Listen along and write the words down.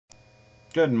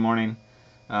Good morning.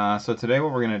 So today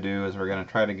what we're going to do is we're going to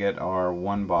try to get our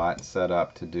OneBot set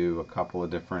up to do a couple of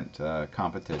different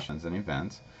competitions and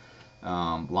events.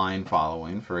 Line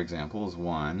following, for example, is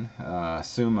one.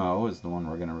 Sumo is the one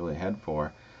we're going to really head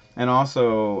for. And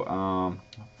also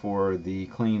for the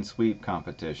clean sweep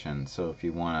competition. So if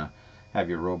you want to have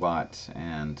your robot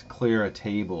and clear a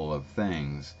table of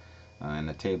things, and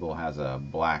the table has a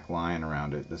black line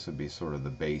around it, this would be sort of the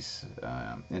base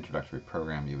introductory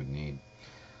program you would need.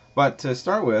 But to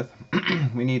start with,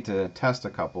 we need to test a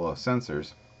couple of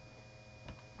sensors.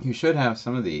 You should have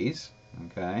some of these,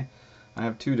 okay? I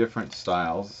have two different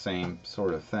styles, same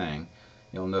sort of thing.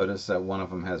 You'll notice that one of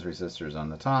them has resistors on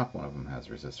the top, one of them has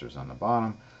resistors on the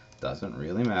bottom. Doesn't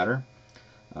really matter.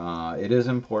 It is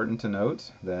important to note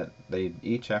that they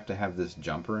each have to have this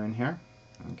jumper in here,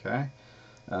 okay?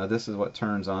 This is what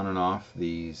turns on and off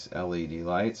these LED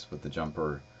lights with the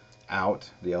jumper out.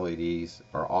 The LEDs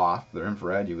are off. They're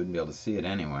infrared. You wouldn't be able to see it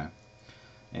anyway.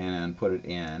 And put it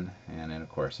in, and then of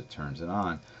course it turns it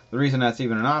on. The reason that's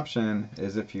even an option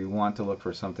is if you want to look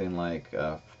for something like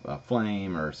a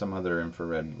flame or some other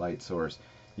infrared light source,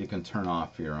 you can turn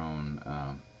off your own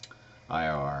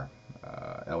IR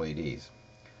LEDs.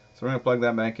 So we're going to plug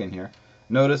that back in here.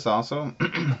 Notice also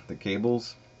the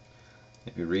cables.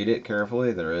 If you read it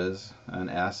carefully, there is an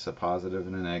S, a positive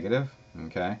and a negative.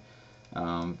 Okay.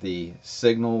 The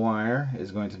signal wire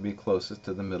is going to be closest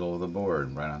to the middle of the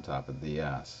board, right on top of the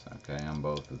S, okay, on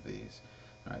both of these.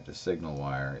 All right, the signal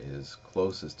wire is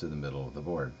closest to the middle of the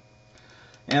board.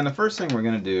 And the first thing we're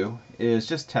going to do is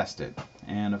just test it.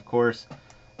 And of course,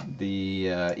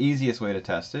 the easiest way to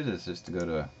test it is just to go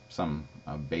to some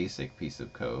basic piece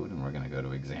of code, and we're going to go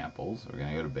to examples. We're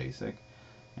going to go to basic,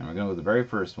 and we're going to go to the very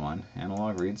first one,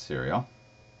 analog read serial.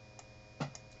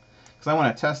 Because I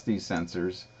want to test these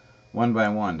sensors one by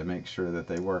one to make sure that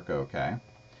they work okay.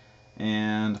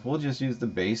 And we'll just use the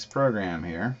base program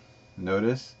here.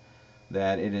 Notice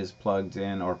that it is plugged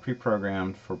in or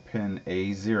pre-programmed for pin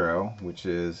A0, which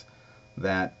is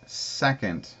that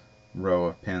second row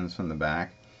of pins from the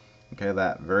back. Okay,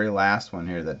 that very last one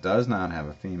here that does not have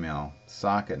a female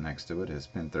socket next to it is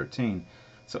pin 13.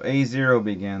 So A0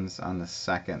 begins on the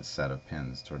second set of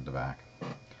pins toward the back.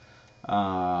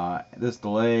 This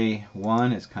delay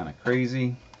 1 is kind of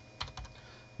crazy.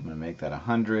 I'm going to make that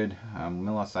 100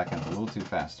 milliseconds, a little too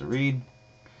fast to read.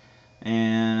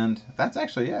 And that's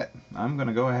actually it. I'm going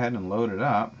to go ahead and load it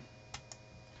up.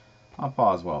 I'll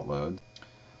pause while it loads.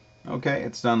 Okay,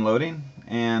 it's done loading.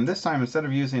 And this time, instead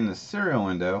of using the serial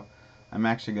window, I'm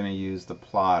actually going to use the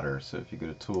plotter. So if you go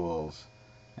to Tools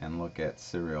and look at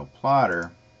Serial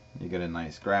Plotter, you get a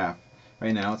nice graph.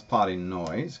 Right now it's plotting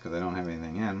noise because I don't have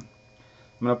anything in. I'm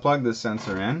going to plug this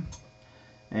sensor in.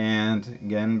 And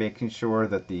again, making sure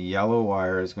that the yellow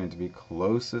wire is going to be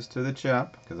closest to the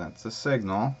chip, because that's the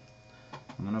signal.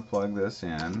 I'm going to plug this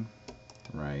in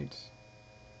right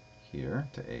here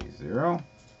to A0.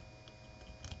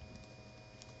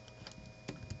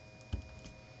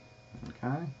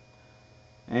 Okay.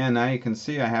 And now you can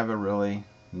see I have a really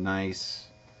nice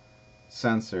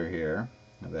sensor here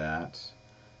that,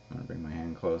 I'm going to bring my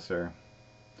hand closer.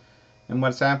 And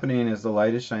what's happening is the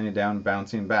light is shining down,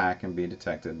 bouncing back, and be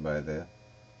detected by the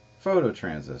photo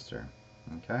transistor.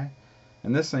 Okay?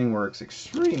 And this thing works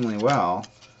extremely well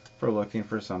for looking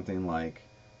for something like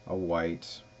a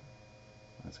white,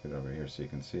 let's get over here so you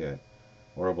can see it,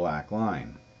 or a black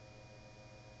line.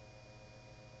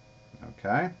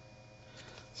 Okay?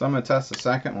 So I'm going to test the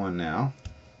second one now.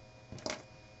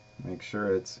 Make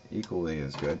sure it's equally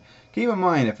as good. Keep in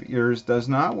mind, if yours does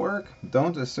not work,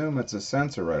 don't assume it's a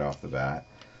sensor right off the bat.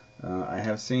 I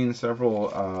have seen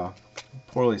several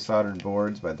poorly soldered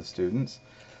boards by the students,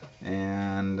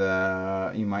 and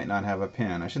you might not have a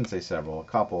pin. I shouldn't say several, a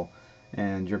couple,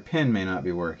 and your pin may not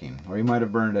be working, or you might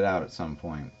have burned it out at some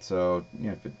point. So, you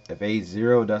know, if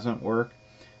A0 doesn't work,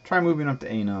 try moving up to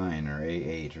A9 or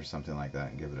A8 or something like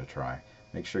that and give it a try.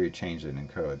 Make sure you change it in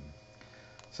code.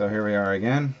 So here we are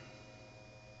again.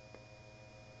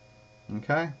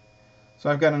 Okay, so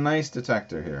I've got a nice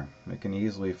detector here. It can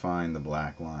easily find the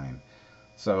black line.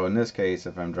 So in this case,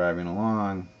 if I'm driving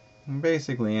along,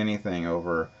 basically anything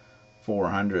over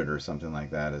 400 or something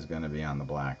like that is going to be on the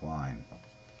black line.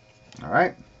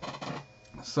 Alright,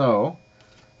 so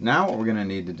now what we're going to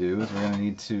need to do is we're going to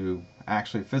need to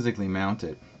actually physically mount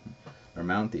it, or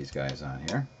mount these guys on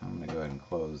here. I'm going to go ahead and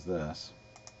close this.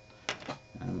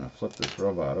 I'm going to flip this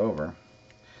robot over.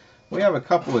 We have a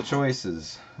couple of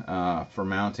choices for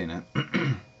mounting it.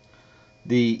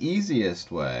 The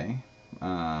easiest way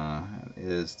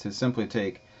is to simply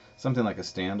take something like a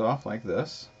standoff like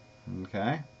this,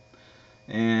 okay,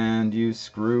 and you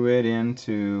screw it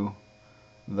into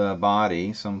the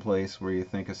body, someplace where you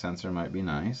think a sensor might be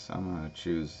nice. I'm going to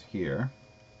choose here.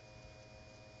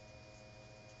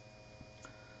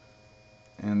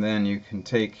 And then you can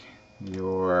take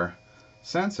your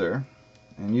sensor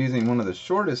and using one of the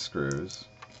shortest screws,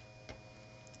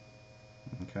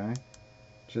 okay,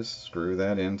 just screw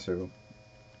that into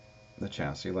the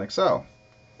chassis like so.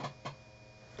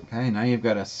 Okay, now you've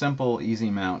got a simple,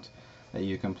 easy mount that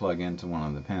you can plug into one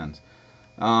of the pins.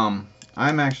 I'm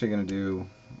actually going to do,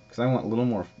 because I want a little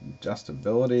more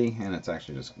adjustability and it's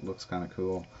actually just looks kind of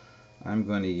cool, I'm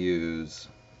going to use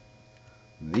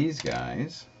these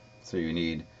guys. So you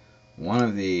need one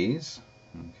of these,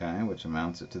 okay, which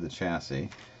mounts it to the chassis,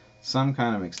 some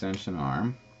kind of extension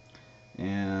arm,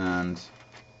 and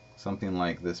something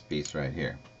like this piece right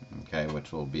here, okay,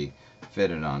 which will be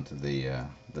fitted onto the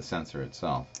sensor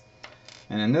itself.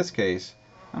 And in this case,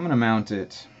 I'm going to mount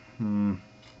it, I'm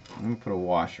going to put a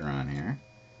washer on here.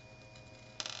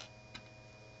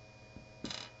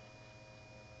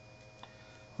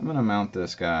 I'm going to mount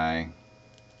this guy,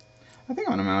 I think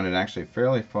I'm going to mount it actually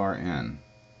fairly far in,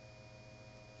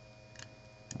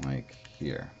 like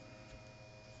here.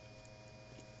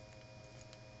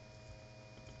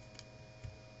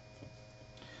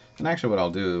 And actually what I'll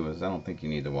do is, I don't think you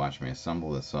need to watch me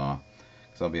assemble this saw,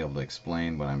 because I'll be able to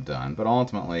explain when I'm done. But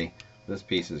ultimately, this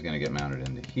piece is going to get mounted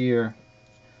into here,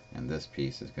 and this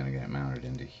piece is going to get mounted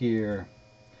into here,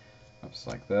 just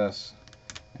like this.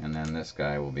 And then this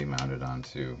guy will be mounted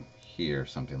onto here,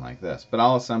 something like this. But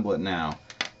I'll assemble it now,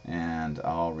 and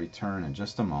I'll return in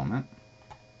just a moment.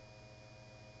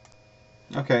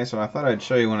 Okay, so I thought I'd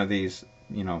show you one of these,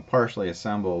 you know, partially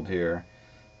assembled here,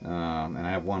 and I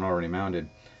have one already mounted.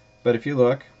 But if you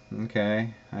look,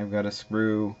 okay, I've got a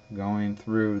screw going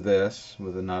through this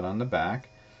with a nut on the back.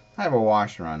 I have a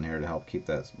washer on here to help keep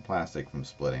that plastic from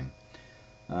splitting.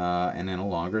 And then a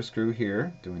longer screw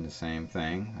here, doing the same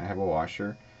thing. I have a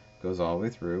washer, goes all the way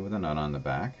through with a nut on the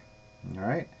back.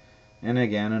 Alright, and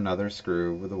again another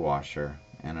screw with a washer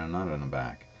and a nut on the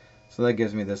back. So that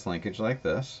gives me this linkage like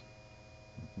this.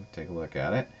 Take a look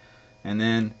at it. And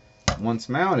then once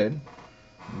mounted,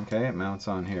 okay, it mounts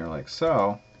on here like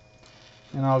so.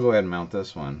 And I'll go ahead and mount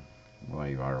this one while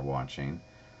you are watching.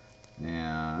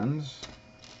 And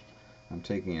I'm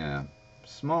taking a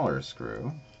smaller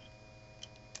screw.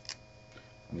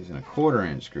 I'm using a 1/4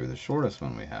 inch screw, the shortest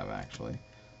one we have actually,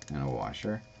 and a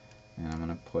washer. And I'm going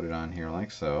to put it on here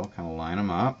like so, kind of line them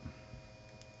up.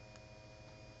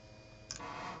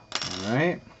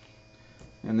 Alright.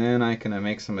 And then I can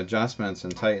make some adjustments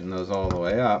and tighten those all the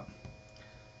way up.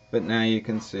 But now you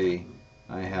can see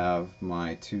I have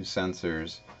my two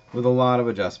sensors with a lot of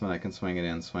adjustment. I can swing it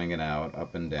in, swing it out,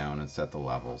 up and down, and set the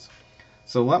levels.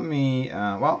 So let me,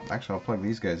 well, actually I'll plug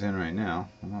these guys in right now.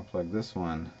 I'm going to plug this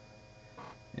one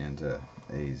into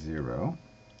A0,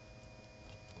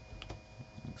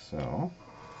 like so.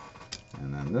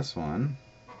 And then this one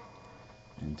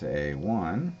into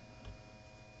A1.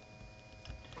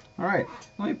 Alright,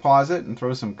 let me pause it and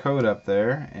throw some code up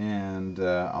there, and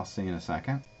I'll see you in a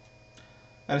second.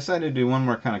 I decided to do one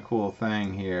more kind of cool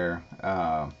thing here,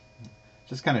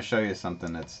 just kind of show you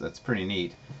something that's pretty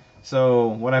neat. So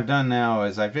what I've done now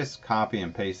is I've just copy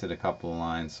and pasted a couple of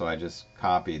lines. So I just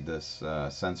copied this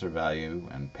sensor value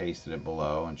and pasted it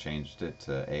below and changed it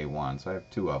to A1. So I have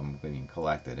two of them being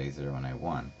collected, A0 and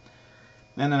A1.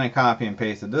 And then I copy and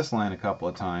pasted this line a couple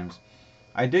of times.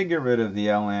 I did get rid of the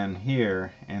LN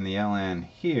here and the LN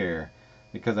here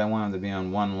because I wanted to be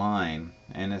on one line,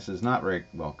 and this is not very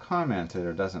well commented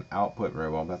or doesn't output very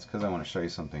well. That's because I want to show you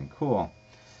something cool.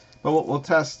 But we'll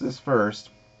test this first,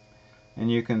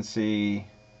 and you can see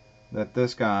that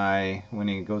this guy, when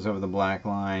he goes over the black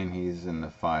line, he's in the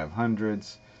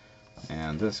 500s,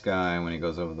 and this guy, when he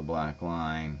goes over the black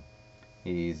line,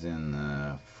 he's in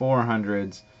the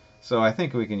 400s. So I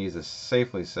think we can use to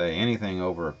safely say anything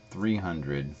over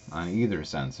 300 on either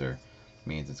sensor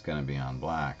means it's going to be on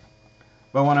black.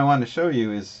 But what I wanted to show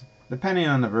you is, depending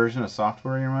on the version of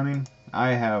software you're running, I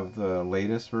have the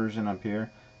latest version up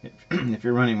here. If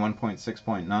you're running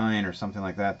 1.6.9 or something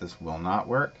like that, this will not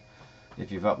work.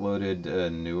 If you've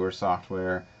uploaded newer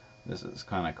software, this is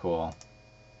kind of cool.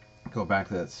 Go back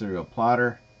to that serial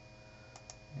plotter,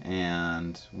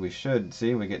 and we should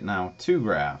see we get now two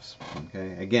graphs.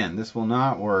 Okay, again, this will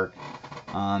not work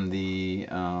on the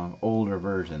older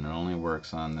version. It only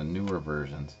works on the newer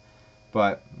versions.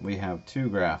 But we have two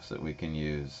graphs that we can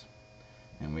use,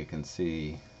 and we can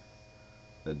see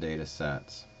the data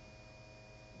sets.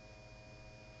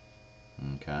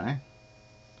 Okay,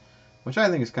 which I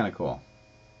think is kind of cool.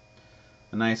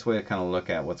 A nice way to kind of look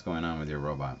at what's going on with your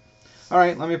robot.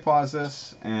 Alright, let me pause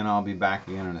this and I'll be back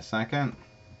again in a second.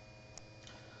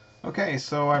 Okay,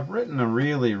 so I've written a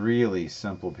really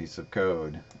simple piece of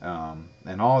code,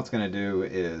 and all it's going to do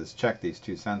is check these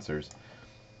two sensors.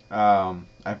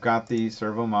 I've got the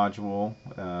servo module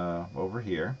over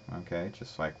here, okay,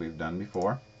 just like we've done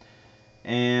before.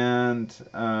 And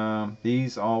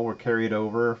these all were carried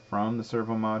over from the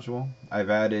servo module. I've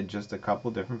added just a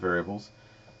couple different variables.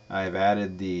 I've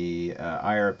added the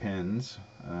IR pins,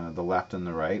 the left and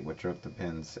the right, which are the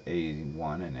pins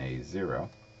A1 and A0.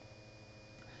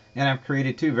 And I've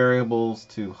created two variables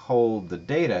to hold the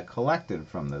data collected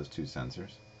from those two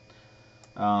sensors.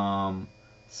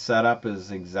 Setup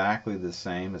is exactly the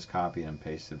same as copied and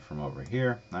pasted from over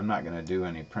here. I'm not going to do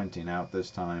any printing out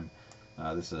this time.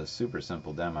 This is a super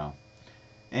simple demo.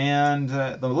 And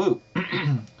the loop.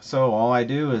 So all I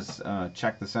do is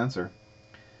check the sensor.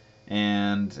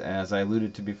 And as I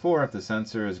alluded to before, if the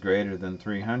sensor is greater than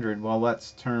 300, well,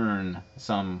 let's turn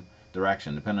some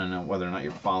direction, depending on whether or not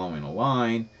you're following a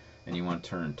line and you want to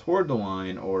turn toward the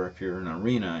line, or if you're in an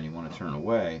arena and you want to turn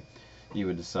away, you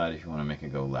would decide if you want to make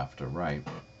it go left or right.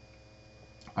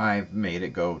 I've made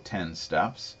it go 10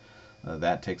 steps.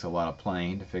 That takes a lot of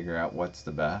playing to figure out what's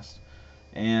the best.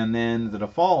 And then the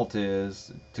default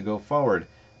is to go forward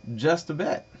just a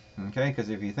bit. Okay, because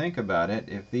if you think about it,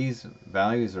 if these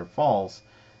values are false,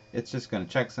 it's just going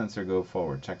to check sensor, go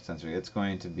forward, check sensor. It's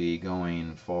going to be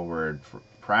going forward for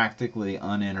practically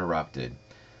uninterrupted.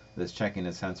 This checking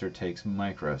the sensor takes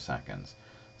microseconds.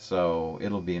 So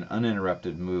it'll be an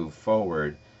uninterrupted move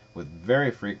forward with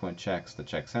very frequent checks to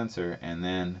check sensor and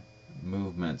then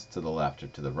movements to the left or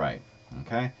to the right.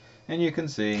 Okay, and you can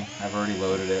see I've already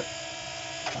loaded it.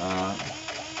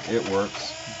 It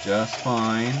works just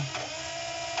fine.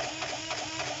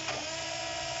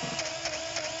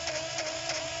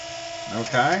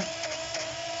 Okay,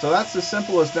 so that's the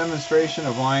simplest demonstration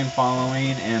of line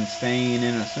following and staying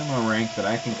in a sumo rank that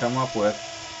I can come up with.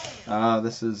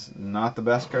 This is not the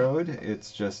best code.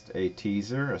 It's just a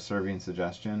teaser, a serving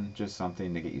suggestion, just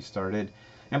something to get you started.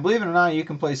 And believe it or not, you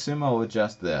can play sumo with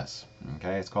just this.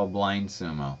 Okay, it's called blind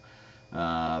sumo.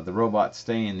 The robots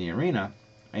stay in the arena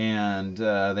and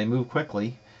they move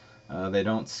quickly. They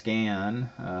don't scan,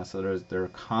 so they're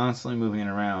constantly moving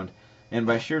around. And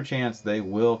by sheer chance, they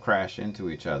will crash into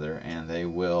each other and they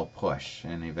will push.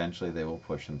 And eventually they will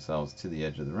push themselves to the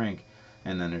edge of the rink.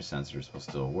 And then their sensors will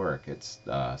still work. It's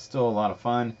still a lot of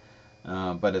fun,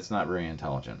 but it's not very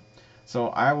intelligent. So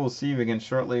I will see you again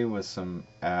shortly with some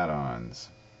add-ons.